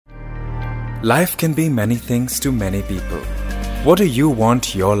Life can be many things to many people. What do you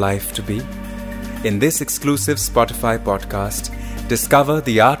want your life to be? In this exclusive Spotify podcast, discover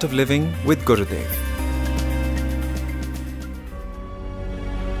the art of living with Gurudev.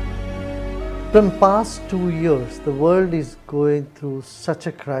 From past 2 years, the world is going through such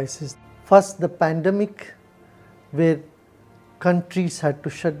a crisis. First, the pandemic, where countries had to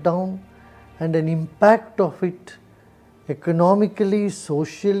shut down, and an impact of it economically,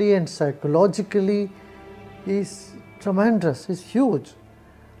 socially and psychologically is tremendous, is huge.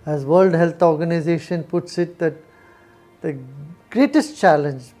 As World Health Organization puts it, that the greatest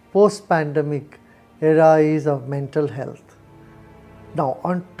challenge post-pandemic era is of mental health. Now,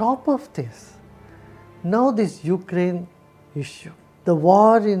 on top of this, now this Ukraine issue, the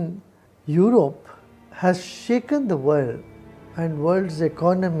war in Europe has shaken the world and world's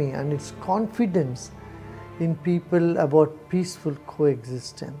economy and its confidence in people about peaceful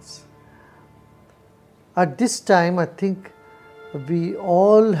coexistence. At this time, I think we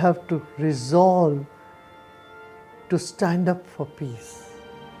all have to resolve to stand up for peace.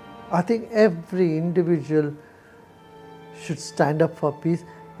 I think every individual should stand up for peace.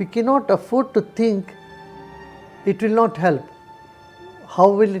 We cannot afford to think it will not help. How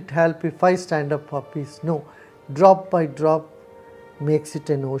will it help if I stand up for peace? No, drop by drop makes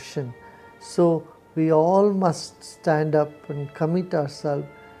it an ocean. So we all must stand up and commit ourselves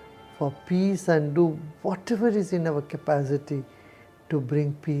for peace and do whatever is in our capacity to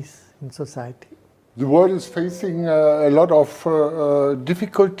bring peace in society. The world is facing a lot of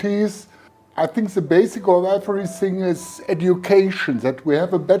difficulties. I think the basic of everything is education, that we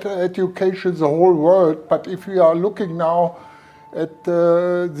have a better education in the whole world. But if we are looking now at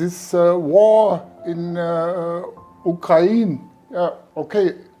this war in Ukraine,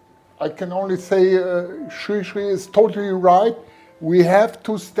 okay, I can only say Shri is totally right. We have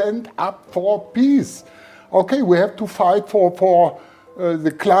to stand up for peace. Okay, we have to fight for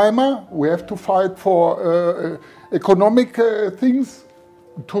the climate. We have to fight for economic things,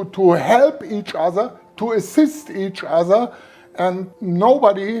 to help each other, to assist each other, and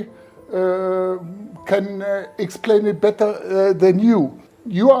nobody can explain it better than you.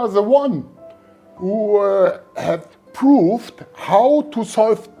 You are the one who have proved how to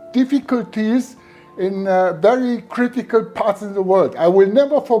solve difficulties in very critical parts in the world. I will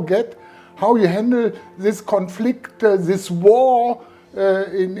never forget how you handle this conflict, this war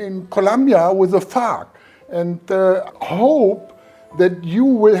in Colombia with the FARC, and hope that you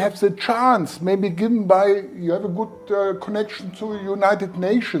will have the chance, maybe given by, you have a good connection to the United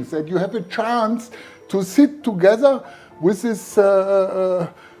Nations, that you have a chance to sit together with these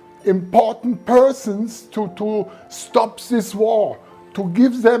important persons to stop this war, to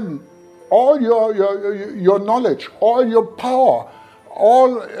give them all your knowledge, all your power,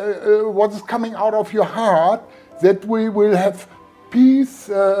 all what is coming out of your heart, that we will have peace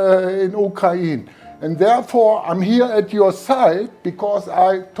in Ukraine. And therefore, I'm here at your side because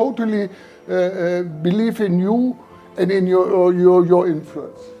I totally believe in you and in your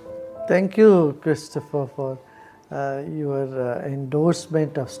influence. Thank you, Christopher, for your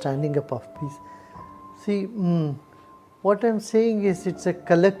endorsement of standing up of peace. See, what I'm saying is it's a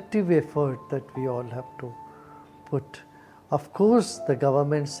collective effort that we all have to put. Of course, the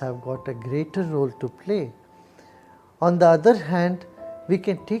governments have got a greater role to play. On the other hand, we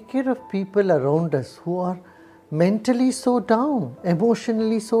can take care of people around us who are mentally so down,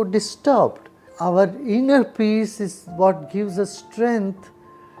 emotionally so disturbed. Our inner peace is what gives us strength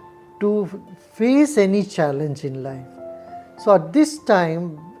to face any challenge in life. So at this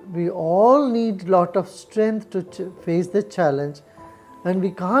time, we all need a lot of strength to face the challenge, and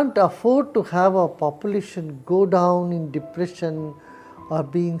we can't afford to have our population go down in depression or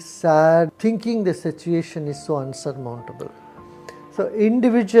being sad, thinking the situation is so unsurmountable. So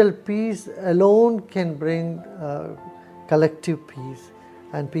individual peace alone can bring collective peace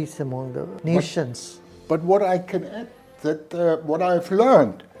and peace among the nations. But what I can add, that what I've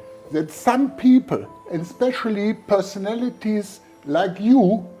learned, that some people, and especially personalities like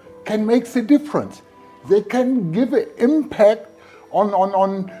you, can make the difference. They can give an impact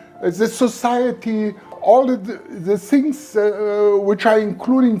on the society, all the things which are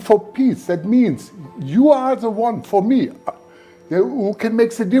including for peace. That means you are the one, for me, who can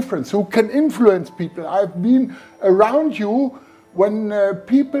make the difference, who can influence people. I've been around you when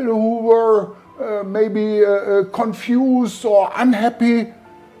people who were maybe confused or unhappy,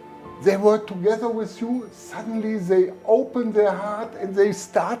 they were together with you, suddenly they opened their heart and they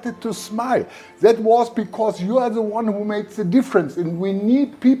started to smile. That was because you are the one who makes the difference, and we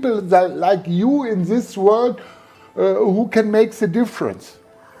need people like you in this world who can make the difference.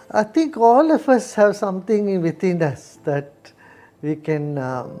 I think all of us have something within us that we can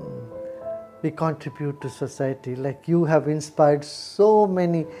we contribute to society. Like you have inspired so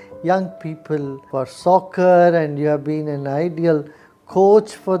many young people for soccer, and you have been an ideal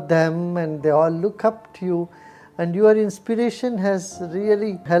coach for them, and they all look up to you, and your inspiration has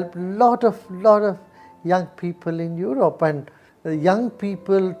really helped lot of young people in Europe, and the young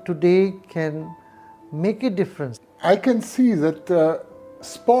people today can make a difference. I can see that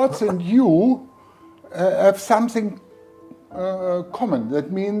sports and you have something common.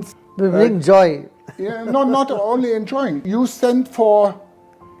 That means We bring joy. yeah, not only enjoying. You stand for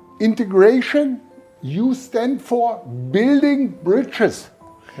integration. You stand for building bridges.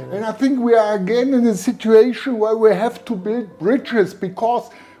 And I think we are again in a situation where we have to build bridges, because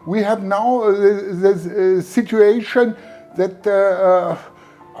we have now this situation that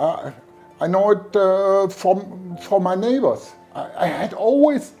I know it from my neighbors. I had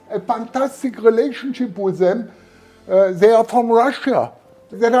always a fantastic relationship with them. They are from Russia.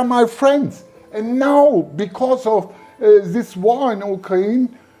 They are my friends. And now, because of this war in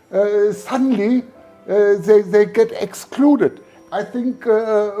Ukraine, suddenly they get excluded. I think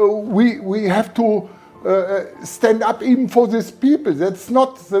we have to stand up even for these people. That's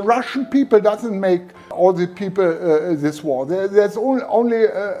not the Russian people doesn't make all the people this war. There's only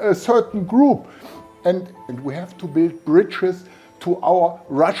a certain group, and we have to build bridges to our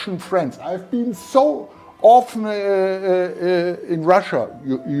Russian friends. I've been so often in Russia.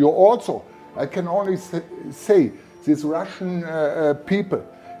 You also. I can only say these Russian people.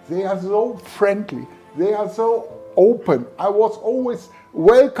 They are so friendly. They are so open. I was always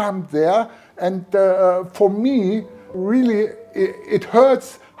welcomed there, and for me, really, it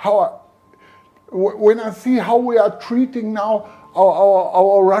hurts when I see how we are treating now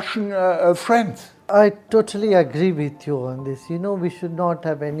our Russian friends. I totally agree with you on this. You know, we should not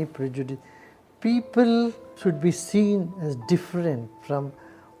have any prejudice. People should be seen as different from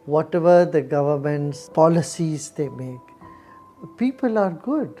whatever the government's policies they make. People are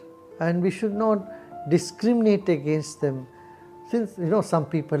good, and we should not discriminate against them. Since, you know, some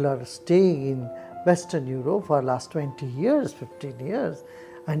people are staying in Western Europe for the last 20 years, 15 years,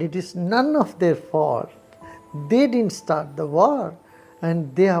 and it is none of their fault. They didn't start the war,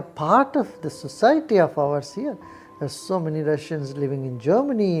 and they are part of the society of ours here. There's so many Russians living in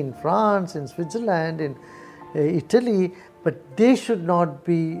Germany, in France, in Switzerland, in Italy, but they should not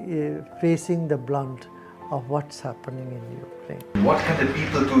be facing the blunt of what's happening in Ukraine. What can the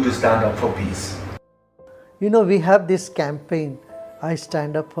people do to stand up for peace? You know, we have this campaign, I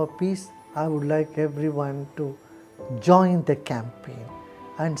Stand Up for Peace. I would like everyone to join the campaign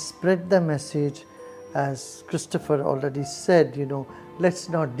and spread the message. As Christopher already said, you know, let's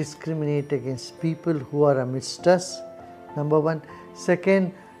not discriminate against people who are amidst us, number one.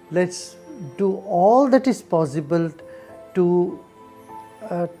 Second, let's do all that is possible to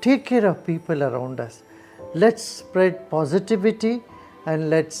take care of people around us. Let's spread positivity, and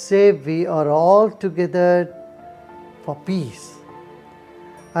let's say we are all together for peace.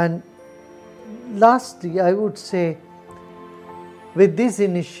 And lastly, I would say, with this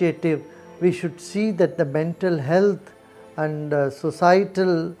initiative, we should see that the mental health and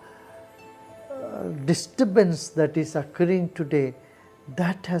societal disturbance that is occurring today,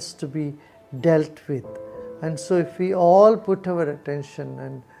 that has to be dealt with. And so if we all put our attention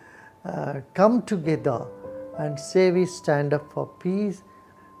and come together and say we stand up for peace,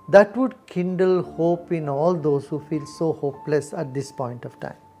 that would kindle hope in all those who feel so hopeless at this point of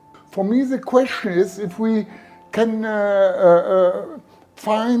time. For me, the question is if we can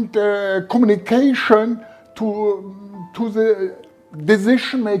find communication to the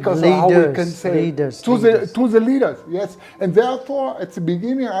decision makers, Leaders, or how we can say, leaders. to the leaders, yes. And therefore, at the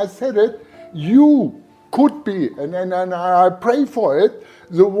beginning, I said it, you could be, and I pray for it,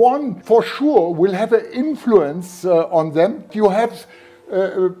 the one for sure will have an influence on them. You have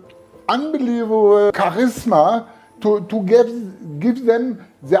unbelievable charisma to give them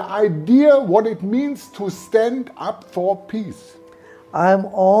the idea what it means to stand up for peace. I am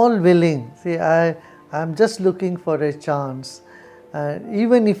all willing. See, I'm just looking for a chance.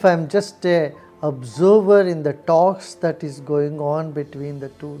 Even if I'm just an observer in the talks that is going on between the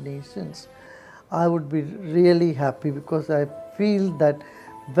two nations, I would be really happy, because I feel that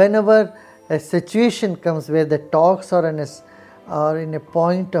whenever a situation comes where the talks are in a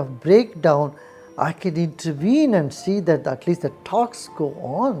point of breakdown, I can intervene and see that at least the talks go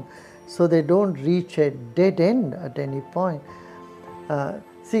on, so they don't reach a dead end at any point. I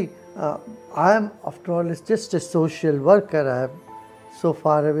am, after all, just a social worker. I am so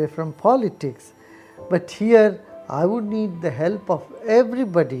far away from politics. But here I would need the help of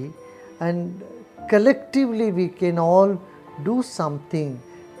everybody, and collectively we can all do something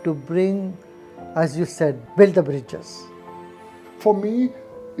to bring, as you said, build the bridges. For me,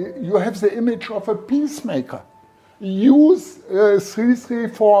 you have the image of a peacemaker. Use Sri Sri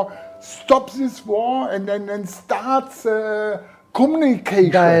for stop this war and then starts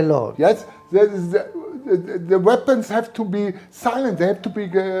communication. Dialogue. Yes, the weapons have to be silent, they have to be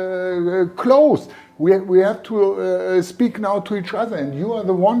closed. We have to speak now to each other, and you are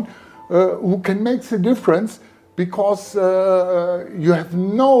the one who can make the difference, because you have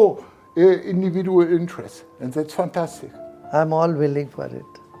no individual interest, and that's fantastic. I'm all willing for it.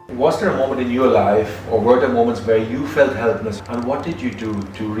 Was there a moment in your life, or were there moments where you felt helpless, and what did you do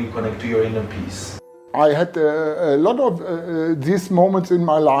to reconnect to your inner peace? I had a lot of these moments in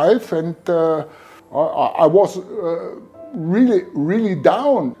my life, and I was really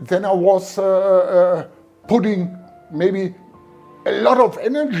down. Then I was putting maybe a lot of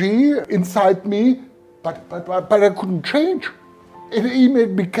energy inside me, but I couldn't change. It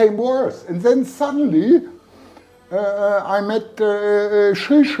even became worse. And then suddenly I met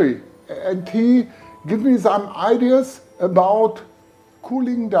Sri Sri, and he gave me some ideas about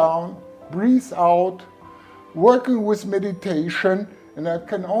cooling down, breathe out, working with meditation, and I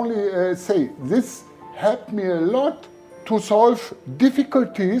can only say this helped me a lot to solve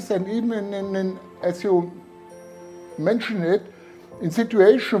difficulties, and even in as you mentioned it, in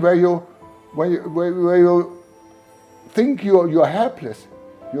situations where you think you're helpless.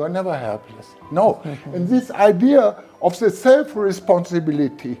 You are never helpless. No. And this idea of the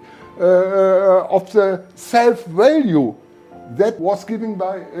self-responsibility, of the self-value, that was given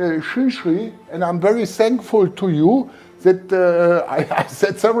by Sri Sri, and I'm very thankful to you that I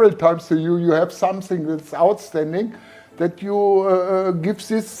said several times to you, you have something that's outstanding, that you give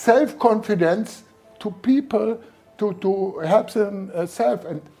this self-confidence to people to help themselves,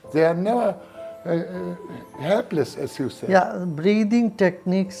 and they are never helpless, as you said. Yeah, breathing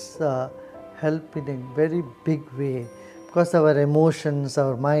techniques help in a very big way, because our emotions,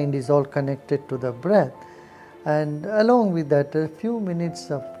 our mind is all connected to the breath. And along with that, a few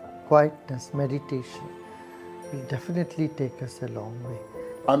minutes of quietness, meditation, will definitely take us a long way.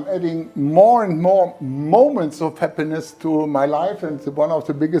 I'm adding more and more moments of happiness to my life, and one of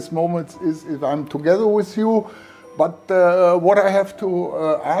the biggest moments is if I'm together with you. But what I have to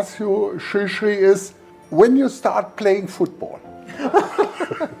ask you, Sri Sri, is when you start playing football.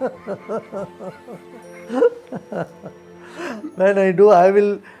 When I do, I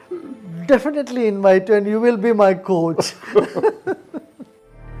will definitely invite you, and you will be my coach.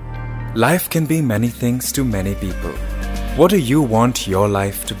 Life can be many things to many people. What do you want your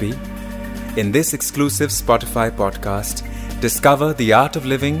life to be? In this exclusive Spotify podcast, discover the art of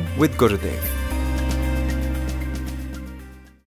living with Gurudev.